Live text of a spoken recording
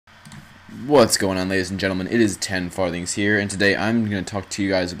What's going on, ladies and gentlemen? It is 10 Farthings here, and today I'm going to talk to you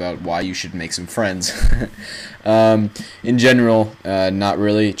guys about why you should make some friends. In general, not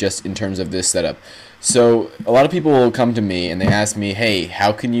really, just in terms of this setup. So, a lot of people will come to me and they ask me, hey,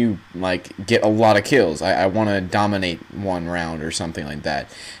 how can you, get a lot of kills? I want to dominate one round or something like that.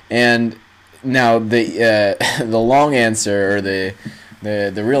 And now, the long answer, or the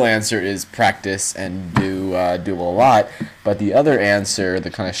real answer is practice and do a lot. But the other answer, the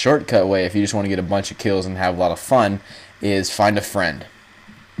kind of shortcut way, if you just want to get a bunch of kills and have a lot of fun, is find a friend.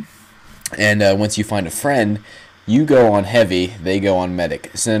 And once you find a friend, you go on heavy, they go on medic.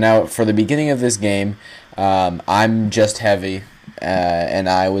 So now, for the beginning of this game, I'm just heavy, and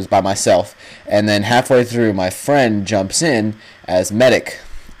I was by myself. And then halfway through, my friend jumps in as medic.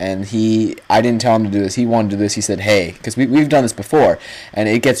 And I didn't tell him to do this. He wanted to do this. He said, hey, because we've done this before, and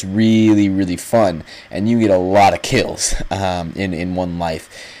it gets really, really fun, and you get a lot of kills in one life.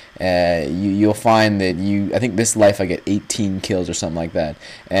 You'll find that I think this life I get 18 kills or something like that,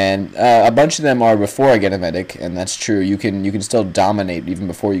 and a bunch of them are before I get a medic, and that's true. You can still dominate even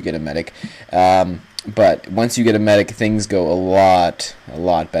before you get a medic. But once you get a medic, things go a lot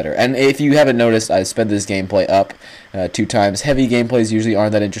better. And if you haven't noticed, I sped this gameplay up 2 times. Heavy gameplays usually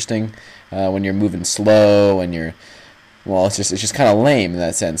aren't that interesting when you're moving slow and it's just kind of lame in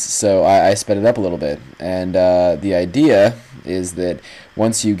that sense. So I sped it up a little bit. And the idea is that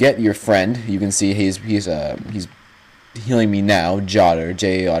once you get your friend, you can see he's healing me now, Jotter,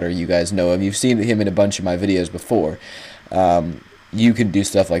 J. Otter. You guys know him. You've seen him in a bunch of my videos before. You can do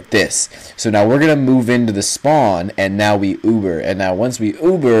stuff like this. So now we're going to move into the spawn, and now we Uber. And now once we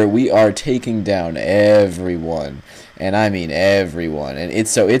Uber, we are taking down everyone. And I mean everyone. And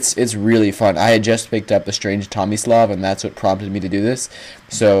it's really fun. I had just picked up the Strange Tomislav, and that's what prompted me to do this.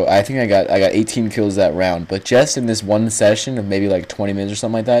 So I think I got 18 kills that round. But just in this one session of maybe like 20 minutes or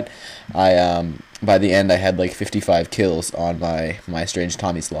something like that, by the end I had like 55 kills on my Strange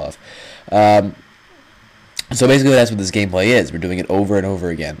Tomislav. So basically that's what this gameplay is. We're doing it over and over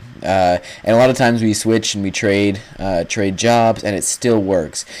again. And a lot of times we switch and we trade jobs, and it still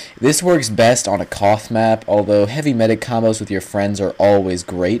works. This works best on a Koth map, although heavy medic combos with your friends are always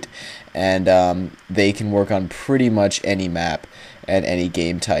great. And they can work on pretty much any map and any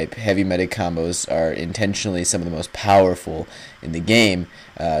game type. Heavy medic combos are intentionally some of the most powerful in the game,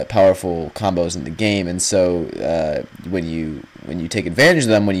 powerful combos in the game. And so when you take advantage of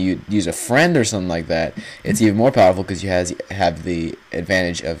them, when you use a friend or something like that, it's even more powerful because you have the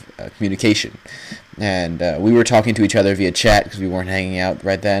advantage of communication. And we were talking to each other via chat because we weren't hanging out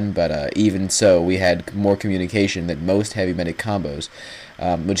right then, but even so, we had more communication than most heavy medic combos,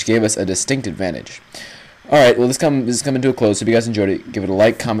 which gave us a distinct advantage. Alright, well, this is coming to a close. So if you guys enjoyed it, give it a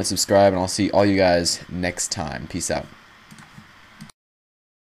like, comment, subscribe, and I'll see all you guys next time. Peace out.